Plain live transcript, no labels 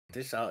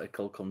This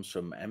article comes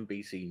from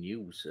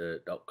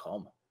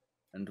NBCnews.com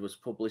and was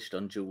published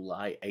on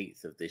July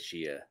 8th of this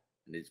year.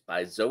 And it's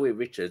by Zoe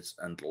Richards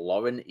and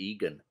Lauren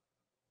Egan.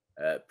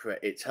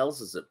 It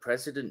tells us that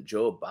President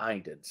Joe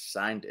Biden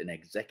signed an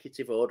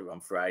executive order on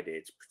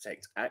Friday to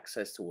protect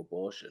access to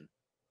abortion,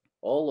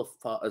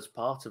 as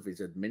part of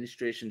his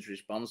administration's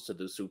response to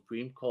the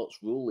Supreme Court's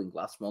ruling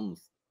last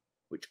month,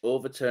 which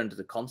overturned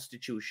the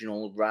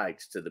constitutional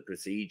right to the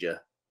procedure.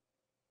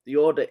 The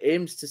order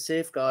aims to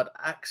safeguard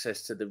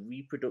access to the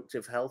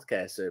reproductive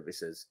healthcare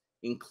services,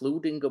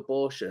 including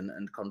abortion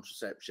and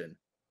contraception,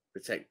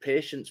 protect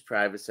patients'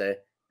 privacy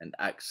and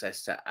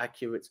access to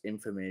accurate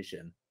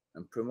information,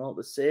 and promote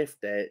the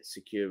safety,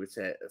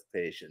 security of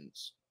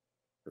patients,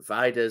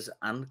 providers,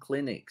 and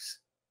clinics.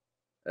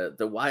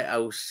 The White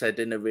House said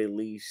in a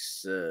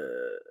release,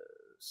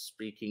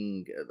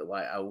 speaking at the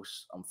White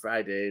House on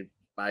Friday,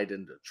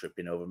 Biden,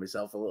 tripping over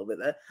myself a little bit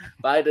there,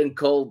 Biden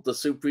called the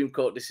Supreme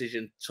Court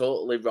decision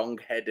totally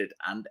wrong-headed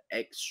and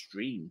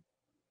extreme.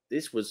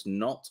 This was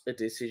not a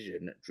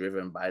decision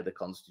driven by the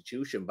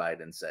Constitution,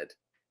 Biden said.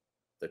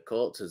 The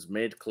court has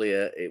made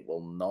clear it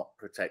will not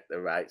protect the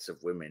rights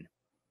of women.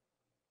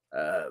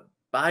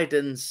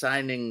 Biden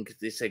signing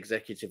this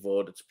executive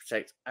order to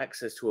protect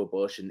access to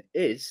abortion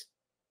is,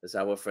 as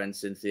our friend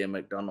Cynthia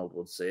McDonald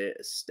would say,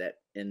 a step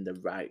in the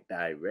right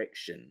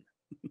direction.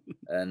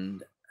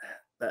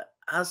 But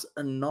as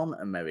a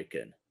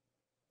non-American,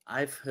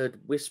 I've heard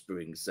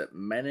whisperings that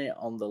many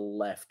on the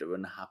left are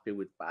unhappy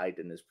with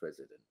Biden as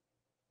president.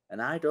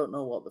 And I don't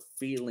know what the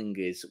feeling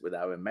is with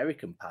our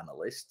American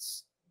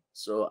panelists,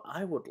 so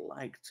I would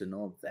like to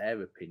know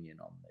their opinion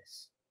on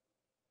this.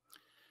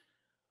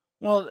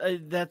 Well,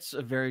 that's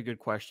a very good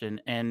question.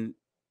 And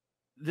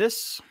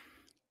this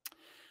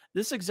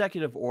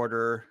executive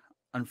order,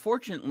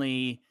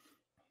 unfortunately,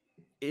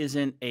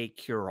 isn't a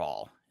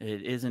cure-all.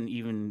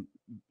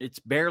 It's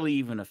barely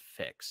even a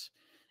fix.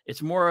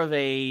 It's more of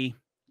a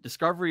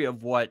discovery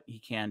of what he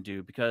can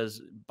do,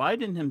 because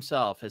Biden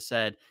himself has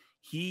said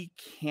he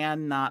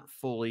cannot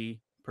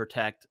fully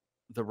protect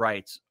the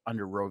rights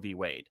under Roe v.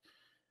 Wade.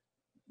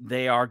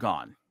 They are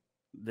gone.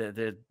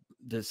 The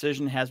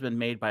decision has been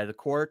made by the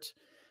court.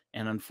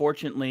 And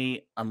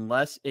unfortunately,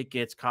 unless it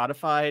gets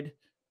codified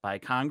by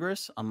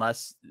Congress,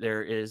 unless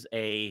there is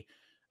a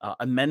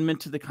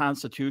amendment to the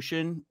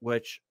Constitution,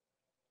 which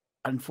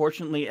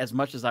unfortunately, as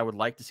much as I would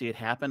like to see it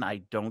happen,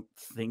 I don't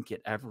think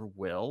it ever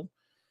will.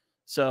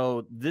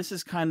 So this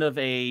is kind of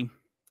a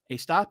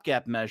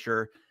stopgap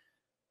measure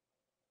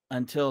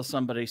until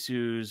somebody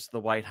sues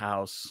the White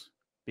House,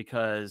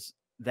 because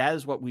that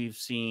is what we've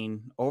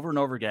seen over and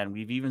over again.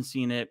 We've even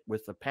seen it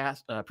with the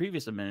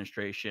previous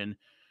administration,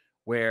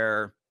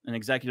 where an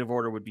executive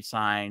order would be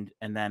signed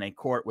and then a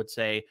court would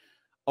say,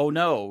 oh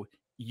no,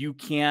 you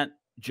can't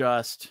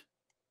just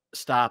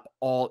stop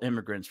all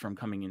immigrants from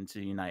coming into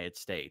the United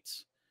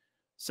States.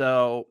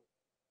 So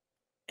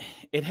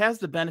it has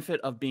the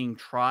benefit of being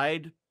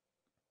tried,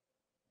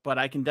 but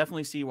I can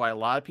definitely see why a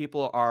lot of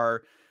people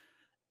are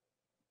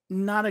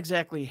not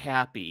exactly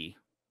happy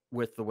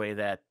with the way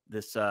that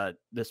this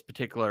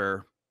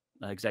particular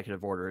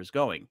executive order is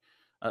going.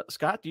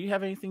 Scott, do you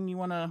have anything you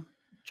want to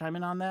chime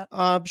in on that?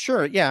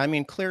 Sure. Yeah. I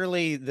mean,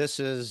 clearly this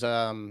is,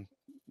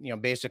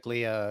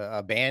 basically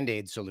a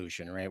Band-Aid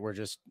solution, right? We're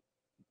just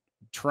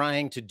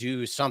trying to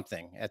do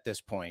something at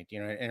this point,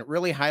 and it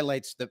really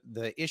highlights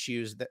the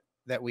issues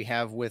that we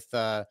have with,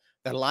 that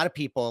a lot of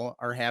people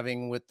are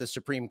having with the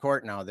Supreme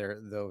Court now.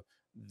 The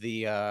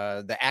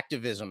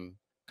activism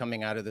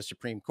coming out of the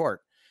Supreme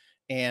Court,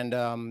 and,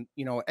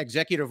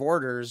 executive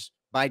orders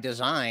by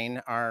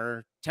design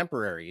are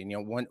temporary.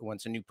 And,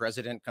 once a new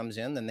president comes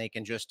in, then they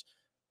can just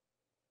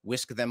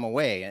whisk them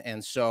away.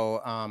 And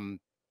so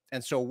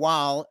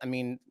while, I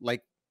mean,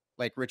 like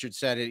Richard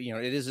said,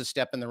 it is a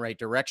step in the right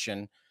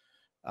direction.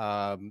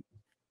 I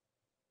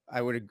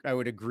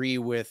would agree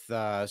with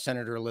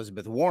Senator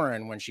Elizabeth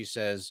Warren when she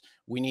says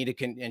we need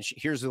to,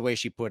 here's the way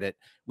she put it: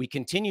 we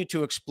continue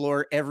to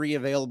explore every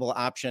available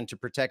option to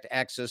protect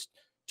access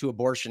to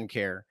abortion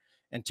care.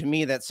 And to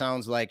me, that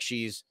sounds like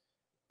she's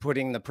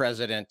putting the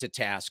president to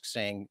task,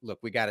 saying, look,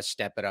 we got to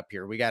step it up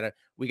here. We got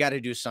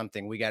to do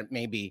something. We got to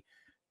maybe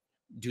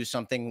do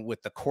something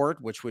with the court,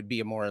 which would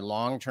be a more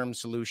long-term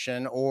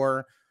solution,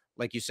 or,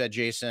 like you said,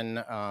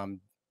 Jason,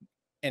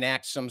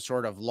 enact some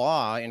sort of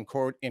law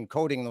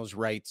encoding those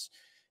rights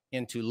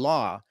into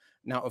law.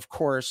 Now, of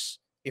course,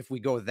 if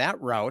we go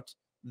that route,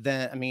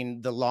 then, I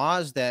mean, the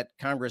laws that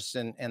Congress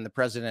and the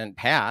president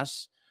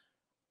pass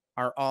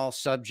are all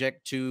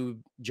subject to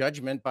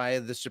judgment by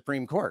the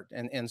Supreme Court.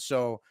 And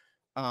so,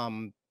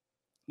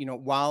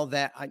 while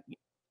that,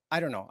 I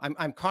don't know,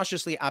 I'm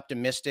cautiously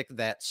optimistic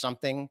that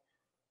something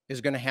is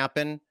going to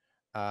happen.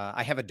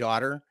 I have a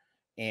daughter,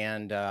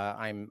 and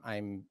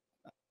I'm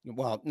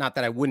well, not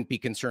that I wouldn't be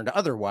concerned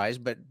otherwise,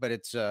 but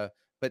it's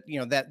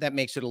that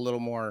makes it a little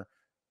more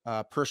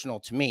personal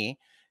to me,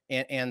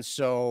 and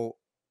so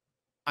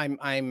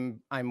I'm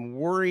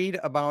worried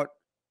about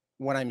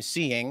what I'm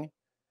seeing.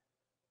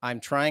 I'm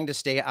trying to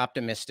stay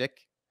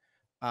optimistic,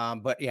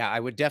 but yeah, I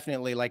would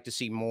definitely like to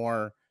see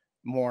more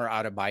more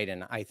out of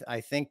Biden.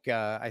 I think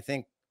a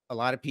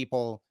lot of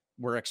people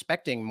were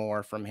expecting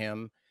more from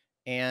him,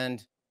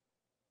 and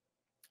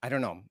I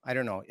don't know.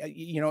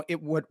 You know,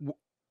 it would.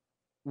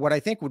 What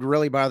I think would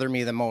really bother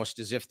me the most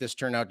is if this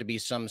turned out to be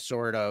some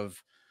sort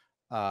of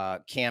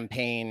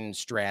campaign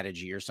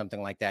strategy or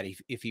something like that.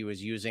 If he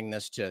was using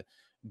this to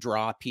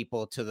draw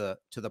people to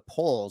the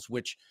polls,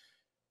 which,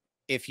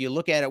 if you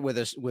look at it with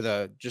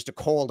just a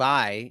cold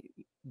eye,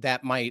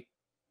 that might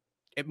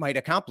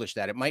accomplish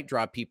that. It might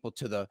draw people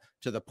to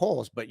the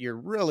polls, but you're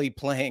really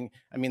playing.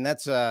 I mean,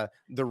 that's the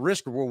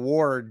risk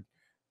reward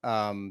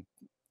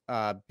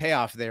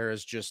payoff there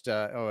is just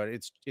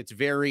it's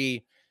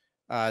very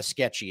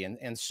sketchy,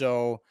 and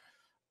so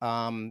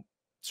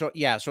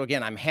yeah. So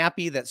again, I'm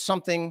happy that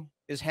something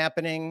is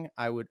happening.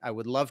 I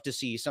would love to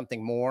see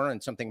something more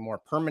and something more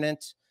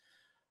permanent,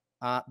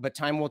 but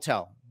time will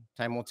tell.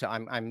 Time will tell.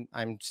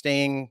 I'm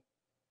staying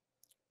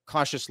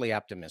cautiously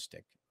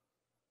optimistic.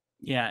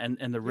 Yeah,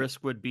 and the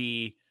risk would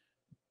be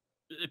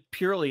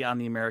purely on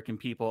the American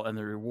people, and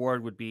the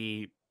reward would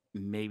be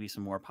maybe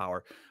some more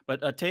power.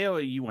 But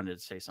Ateo, you wanted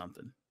to say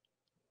something.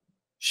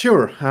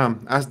 Sure.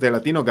 As the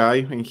Latino guy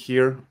in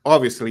here,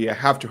 obviously I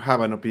have to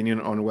have an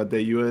opinion on what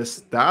the U.S.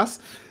 does.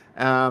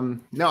 No,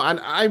 and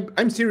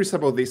I'm serious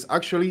about this.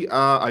 Actually,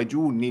 I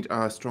do need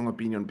a strong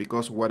opinion,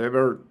 because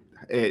whatever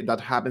that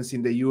happens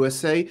in the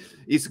USA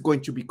is going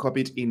to be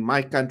copied in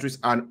my countries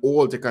and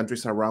all the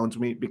countries around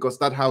me, because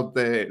that's how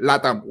the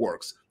LATAM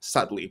works,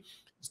 sadly.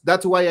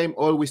 That's why I'm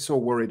always so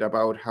worried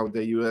about how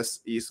the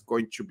US is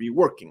going to be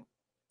working,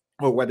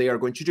 or what they are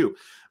going to do.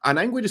 And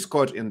I'm with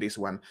Scott in this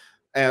one.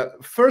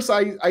 First,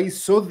 I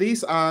saw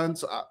this,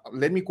 and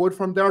let me quote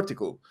from the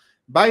article.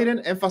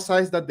 Biden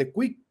emphasized that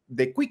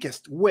the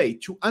quickest way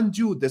to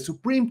undo the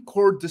Supreme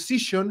Court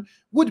decision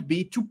would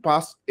be to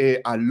pass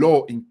a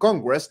law in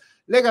Congress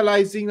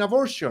legalizing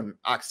abortion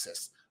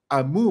access,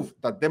 a move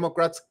that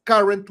Democrats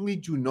currently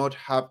do not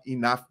have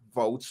enough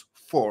votes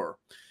for.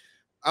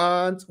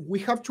 And we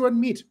have to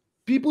admit,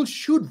 people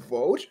should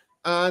vote,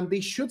 and they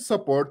should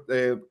support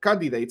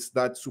candidates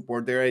that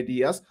support their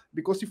ideas,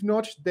 because if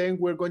not, then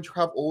we're going to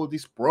have all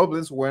these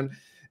problems when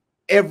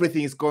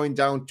everything is going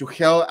down to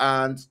hell,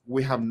 and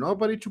we have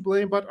nobody to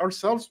blame but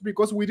ourselves,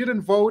 because we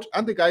didn't vote,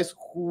 and the guys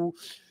who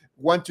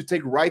want to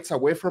take rights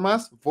away from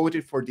us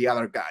voted for the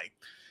other guy.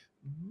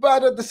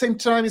 But at the same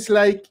time, it's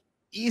like,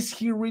 is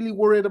he really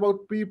worried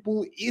about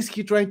people? Is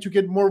he trying to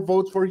get more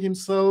votes for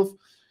himself?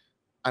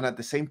 And at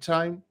the same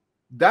time,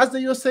 does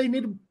the USA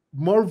need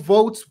more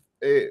votes?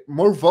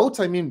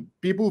 I mean,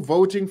 people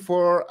voting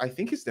for, I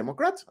think it's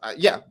Democrats.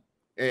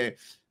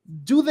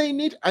 Do they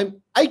need?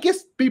 I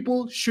guess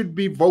people should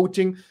be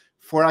voting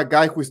for a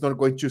guy who is not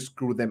going to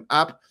screw them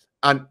up,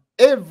 and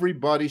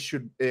everybody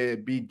should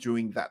be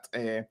doing that.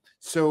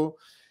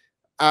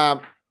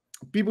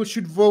 People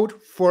should vote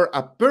for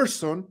a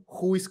person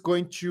who is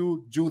going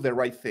to do the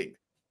right thing.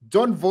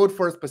 Don't vote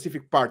for a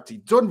specific party.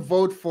 Don't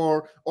vote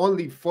for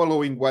only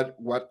following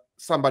what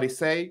somebody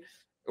say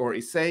or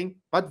is saying,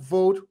 but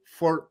vote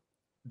for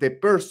the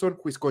person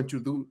who is going to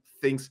do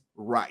things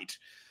right.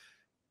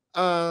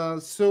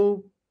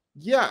 So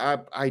yeah,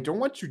 I don't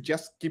want to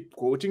just keep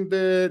quoting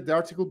the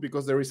article,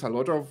 because there is a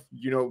lot of,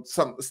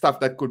 some stuff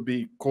that could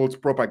be called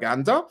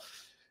propaganda.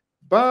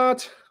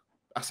 But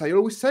as I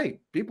always say,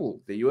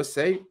 people, the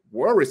USA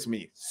worries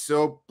me.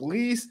 So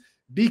please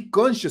be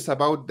conscious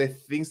about the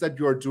things that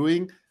you are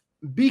doing.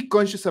 Be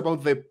conscious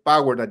about the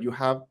power that you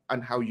have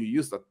and how you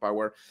use that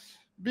power,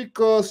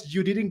 because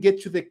you didn't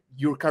get to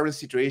your current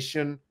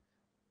situation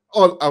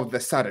all of the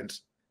sudden.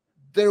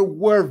 There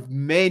were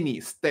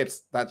many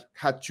steps that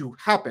had to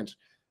happen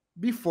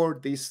before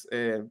this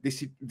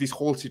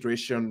whole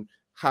situation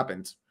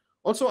happened.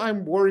 Also,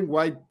 I'm worrying,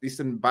 why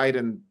isn't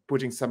Biden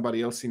putting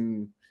somebody else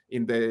in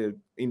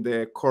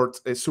the court,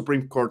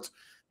 Supreme Court?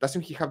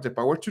 Doesn't he have the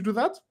power to do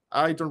that?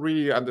 I don't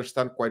really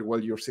understand quite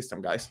well your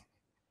system, guys.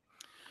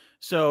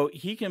 So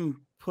he can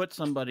put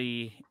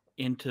somebody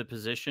into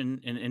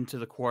position and into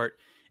the court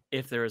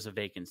if there is a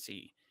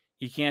vacancy.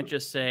 He can't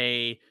just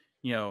say,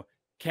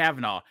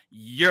 Kavanaugh,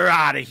 you're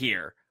out of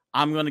here.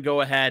 I'm going to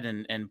go ahead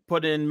and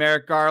put in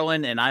Merrick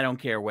Garland, and I don't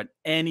care what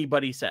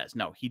anybody says.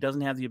 No, he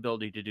doesn't have the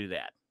ability to do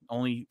that.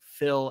 Only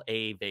fill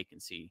a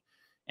vacancy.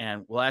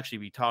 And we'll actually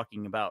be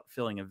talking about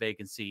filling a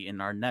vacancy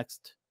in our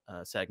next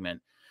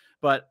segment.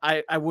 But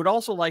I would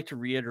also like to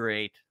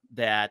reiterate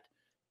that,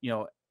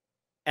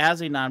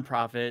 as a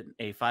nonprofit,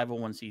 a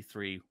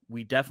 501c3,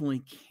 we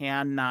definitely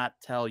cannot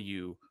tell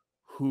you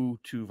who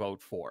to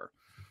vote for.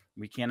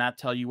 We cannot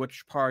tell you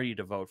which party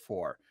to vote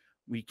for.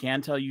 We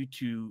can tell you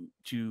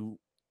to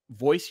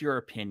voice your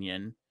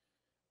opinion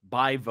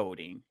by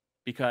voting,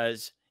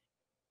 because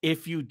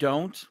if you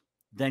don't,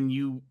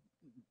 then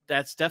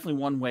that's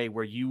definitely one way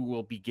where you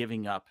will be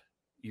giving up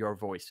your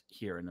voice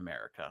here in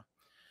America.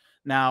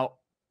 Now,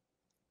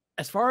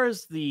 as far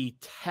as the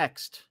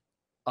text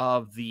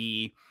of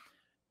the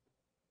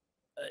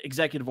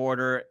executive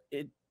order,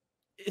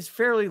 is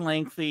fairly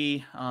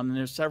lengthy. And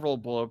there's several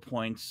bullet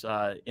points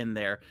in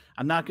there.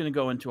 I'm not going to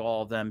go into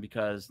all of them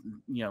because,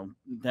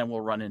 then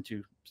we'll run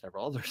into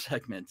several other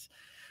segments.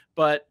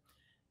 But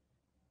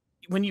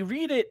when you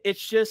read it,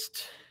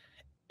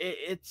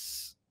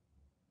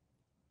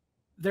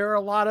 there are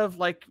a lot of,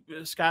 like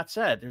Scott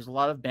said, there's a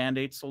lot of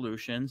Band-Aid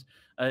solutions.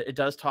 It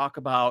does talk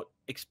about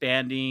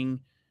expanding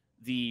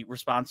the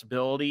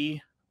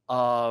responsibility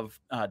of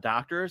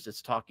doctors.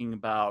 It's talking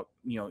about,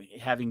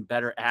 having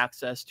better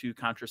access to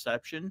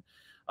contraception.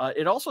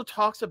 It also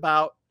talks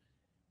about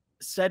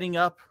setting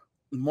up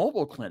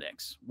mobile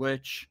clinics,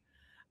 which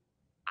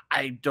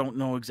I don't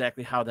know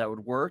exactly how that would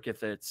work,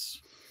 if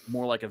it's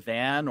more like a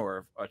van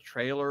or a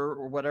trailer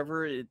or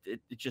whatever. It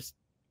just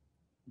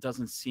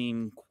doesn't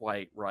seem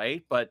quite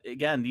right. But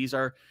again, these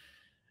are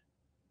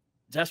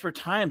desperate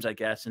times, I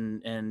guess.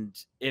 And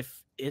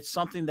if it's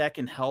something that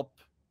can help,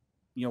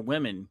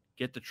 women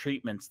get the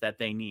treatments that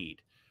they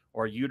need,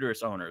 or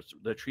uterus owners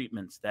the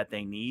treatments that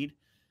they need,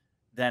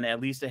 then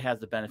at least it has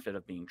the benefit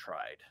of being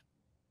tried.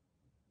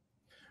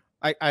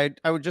 I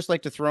would just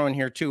like to throw in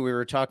here too. We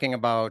were talking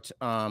about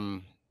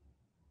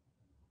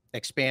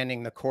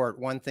expanding the court.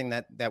 One thing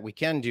that we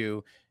can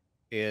do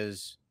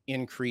is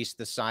increase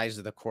the size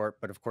of the court,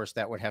 but of course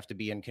that would have to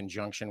be in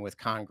conjunction with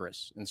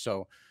Congress. And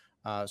so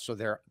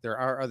there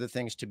are other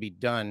things to be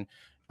done.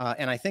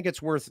 And I think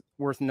it's worth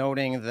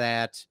noting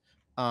that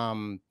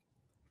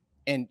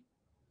and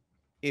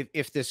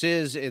if this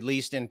is at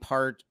least in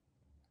part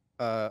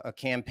a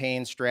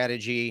campaign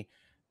strategy,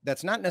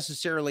 that's not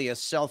necessarily a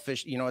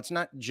selfish, it's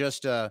not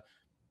just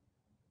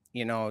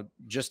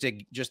just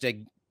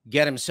to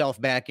get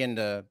himself back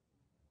into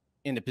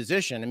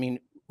position. I mean,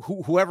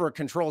 whoever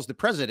controls the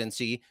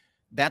presidency,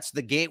 that's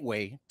the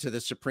gateway to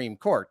the Supreme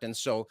Court. And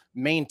so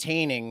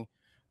maintaining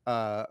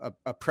a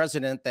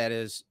president that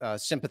is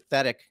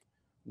sympathetic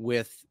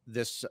with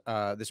this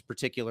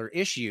particular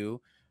issue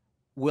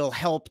will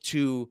help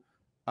to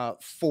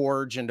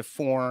forge and to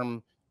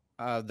form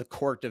the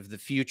court of the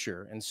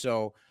future. And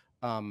so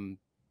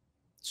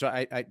so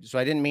I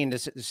didn't mean to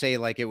say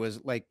like it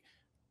was like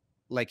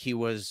he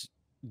was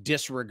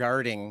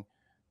disregarding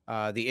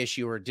the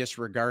issue or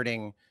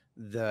disregarding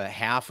the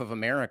half of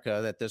America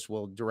that this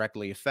will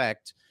directly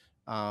affect.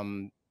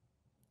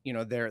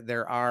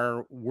 There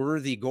are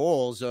worthy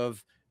goals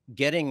of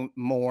getting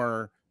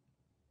more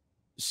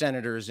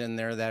senators in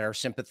there that are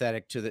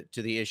sympathetic to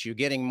the issue,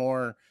 getting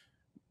more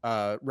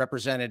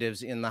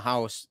representatives in the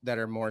House that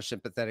are more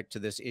sympathetic to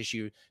this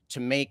issue, to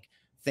make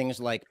things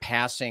like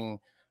passing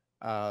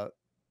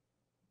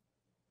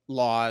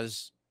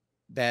laws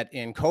that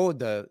encode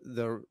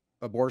the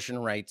abortion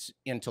rights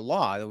into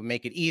law. It would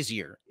make it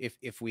easier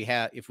if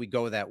we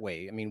go that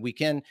way. I mean,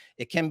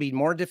 it can be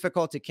more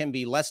difficult, it can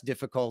be less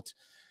difficult.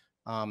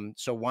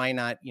 So why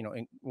not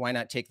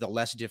take the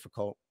less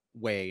difficult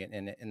way,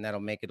 and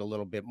that'll make it a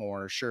little bit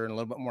more sure and a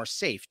little bit more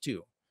safe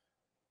too.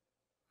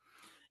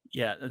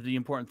 Yeah, the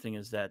important thing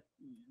is that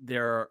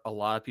there are a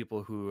lot of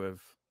people who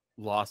have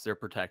lost their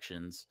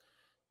protections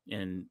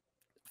in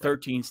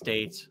 13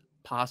 states,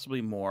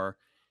 possibly more.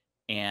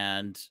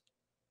 And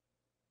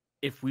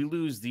if we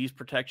lose these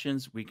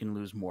protections, we can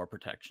lose more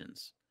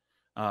protections.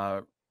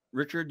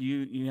 Richard,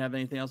 you have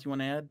anything else you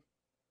want to add?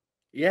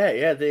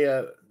 Yeah.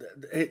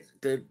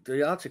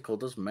 The article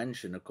does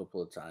mention a couple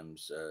of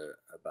times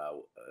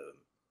about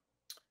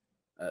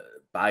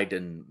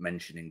Biden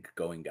mentioning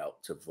going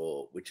out to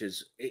vote, which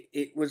is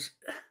it was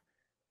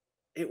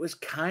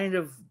kind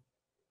of,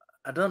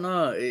 I don't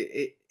know,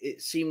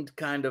 it seemed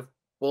kind of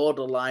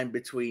borderline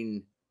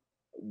between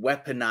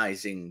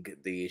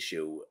weaponizing the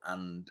issue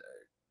and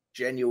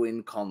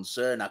genuine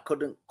concern. I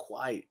couldn't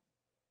quite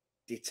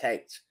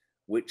detect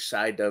which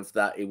side of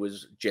that it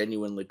was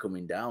genuinely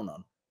coming down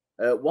on.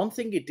 One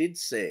thing he did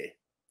say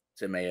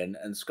to me,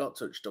 and Scott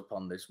touched up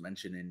on this,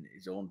 mentioning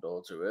his own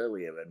daughter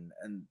earlier,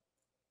 and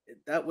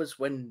that was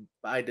when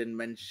Biden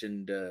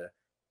mentioned,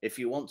 if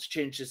you want to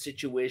change the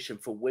situation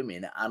for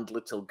women and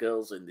little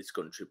girls in this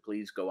country,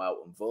 please go out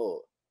and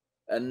vote.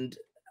 And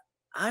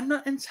I'm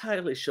not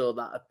entirely sure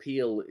that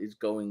appeal is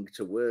going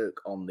to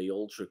work on the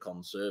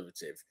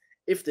ultra-conservative,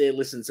 if they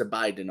listen to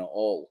Biden at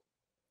all.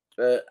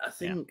 I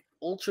think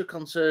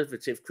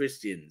ultra-conservative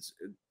Christians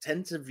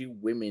tend to view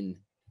women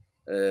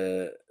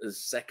as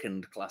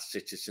second-class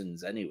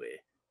citizens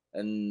anyway,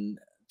 and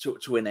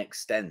to an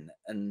extent.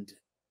 And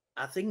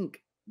I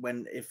think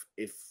if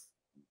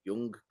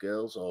young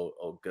girls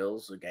or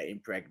girls are getting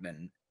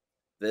pregnant,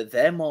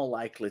 they're more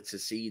likely to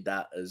see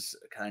that as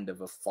kind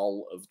of a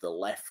fault of the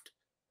left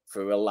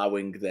for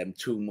allowing them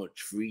too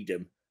much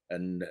freedom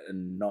and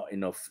not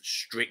enough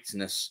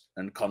strictness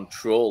and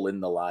control in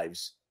their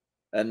lives.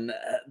 And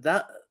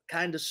that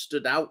kind of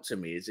stood out to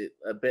me. Is it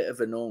a bit of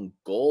an own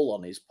goal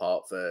on his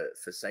part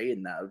for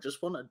saying that? I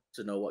just wanted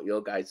to know what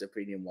your guys'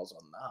 opinion was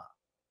on that.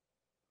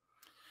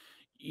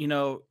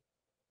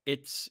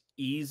 It's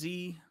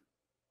easy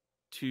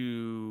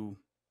to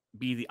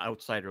be the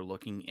outsider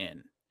looking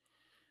in.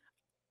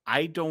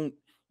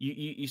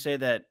 You say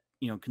that,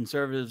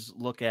 conservatives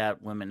look at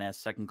women as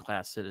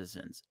second-class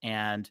citizens,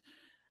 and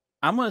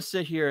I'm going to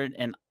sit here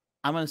and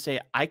I'm going to say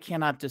I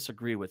cannot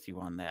disagree with you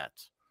on that.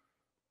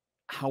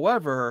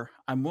 However,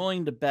 I'm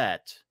willing to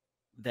bet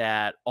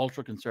that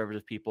ultra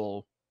conservative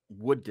people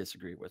would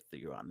disagree with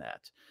you on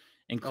that,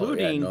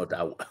 including no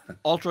doubt.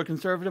 ultra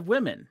conservative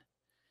women.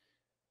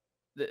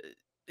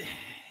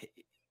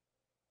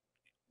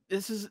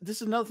 This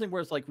is another thing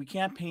where it's like we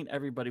can't paint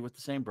everybody with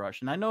the same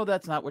brush, and I know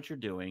that's not what you're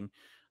doing.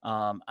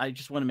 I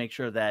just want to make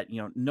sure that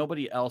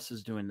nobody else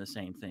is doing the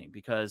same thing,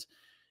 because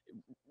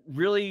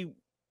really,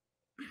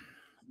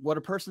 what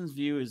a person's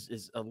view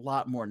is a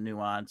lot more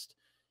nuanced,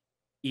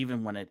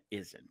 even when it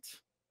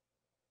isn't.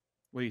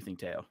 What do you think,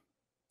 Teo?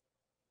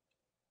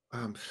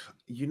 I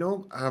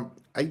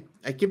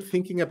keep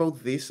thinking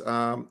about this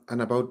and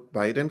about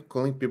Biden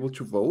calling people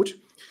to vote.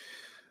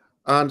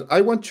 And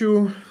I want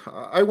to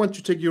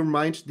take your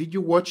mind. Did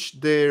you watch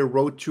The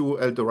Road to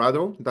El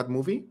Dorado, that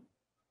movie?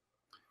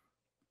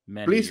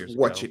 Please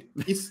watch it.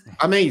 It's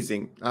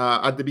amazing.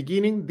 At the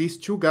beginning, these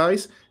two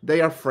guys,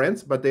 they are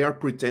friends, but they are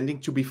pretending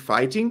to be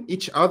fighting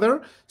each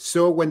other.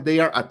 So when they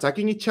are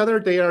attacking each other,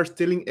 they are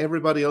stealing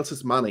everybody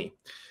else's money.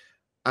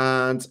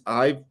 And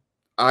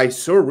I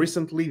saw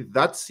recently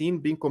that scene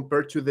being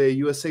compared to the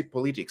USA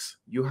politics.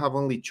 You have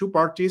only two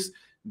parties.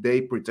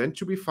 They pretend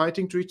to be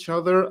fighting to each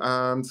other,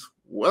 and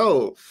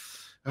well,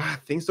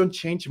 things don't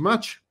change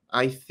much.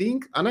 I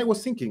think, and I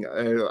was thinking,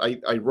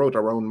 I wrote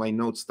around my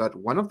notes that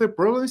one of the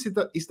problems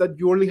is that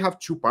you only have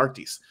two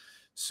parties.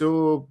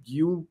 So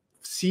you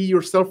see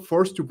yourself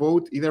forced to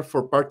vote either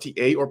for party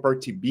A or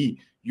party B.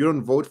 You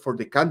don't vote for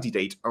the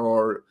candidate,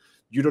 or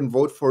you don't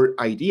vote for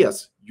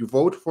ideas. You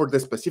vote for the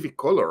specific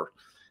color.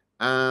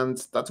 And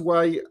that's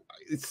why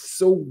it's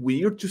so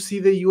weird to see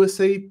the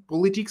USA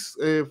politics,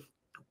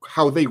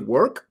 how they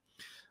work.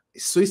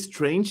 It's so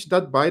strange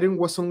that Biden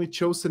was only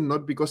chosen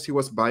not because he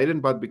was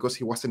Biden, but because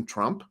he wasn't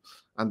Trump.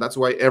 And that's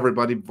why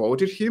everybody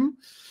voted him.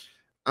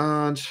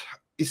 And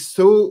it's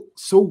so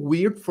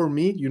weird for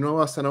me,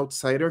 as an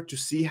outsider, to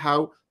see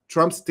how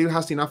Trump still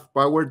has enough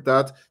power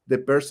that the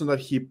person that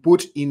he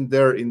put in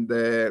there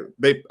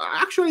they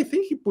actually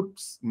think he put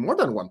more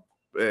than one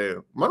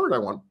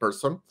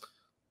person.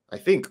 I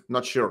think,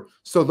 not sure.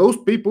 So those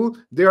people,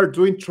 they are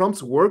doing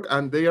Trump's work,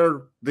 and they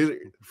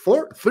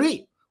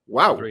three.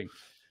 Wow. 3.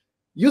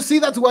 You see,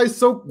 that's why it's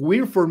so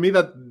weird for me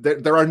that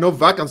there are no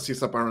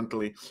vacancies,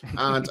 apparently.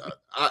 And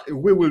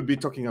we will be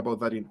talking about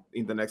that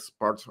in the next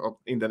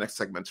in the next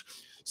segment.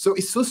 So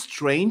it's so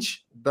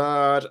strange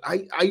that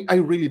I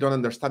really don't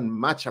understand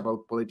much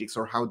about politics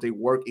or how they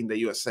work in the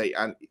USA.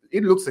 And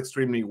it looks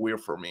extremely weird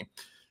for me.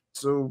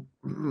 So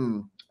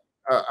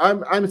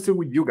I'm still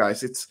with you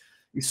guys. It's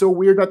so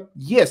weird that,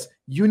 yes,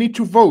 you need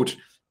to vote,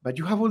 but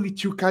you have only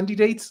two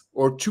candidates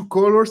or two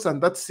colors,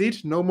 and that's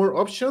it. No more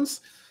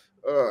options.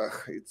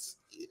 It's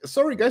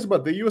sorry, guys,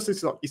 but the US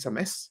is a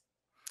mess.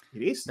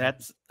 It is.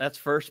 That's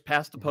first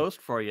past the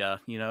post for you.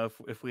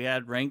 If we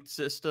had ranked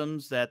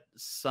systems that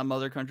some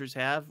other countries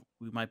have,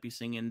 we might be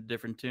singing a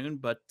different tune.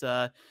 But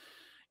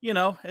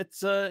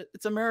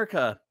it's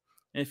America.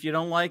 If you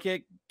don't like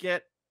it,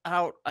 get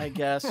out, I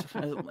guess.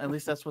 At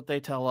least that's what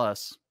they tell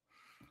us.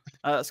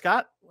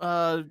 Scott,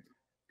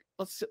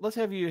 let's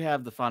have you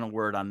have the final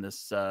word on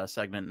this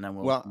segment, and then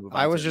we'll move on.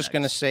 I was just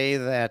going to say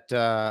that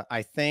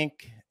I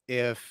think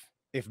if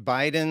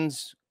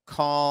Biden's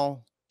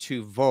call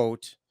to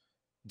vote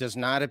does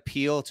not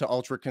appeal to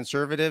ultra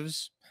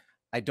conservatives,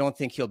 I don't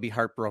think he'll be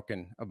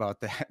heartbroken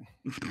about that.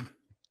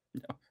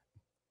 No.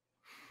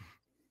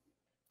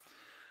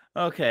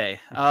 Okay,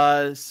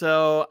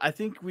 so I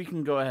think we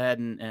can go ahead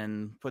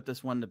and put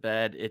this one to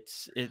bed.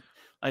 Like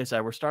I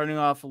said, we're starting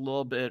off a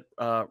little bit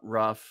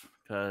rough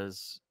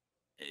because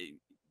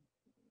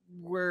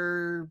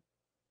we're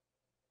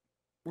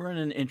in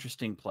an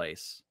interesting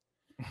place.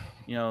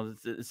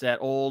 It's that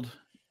old,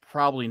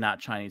 probably not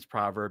Chinese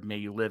proverb, may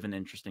you live in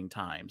interesting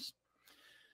times.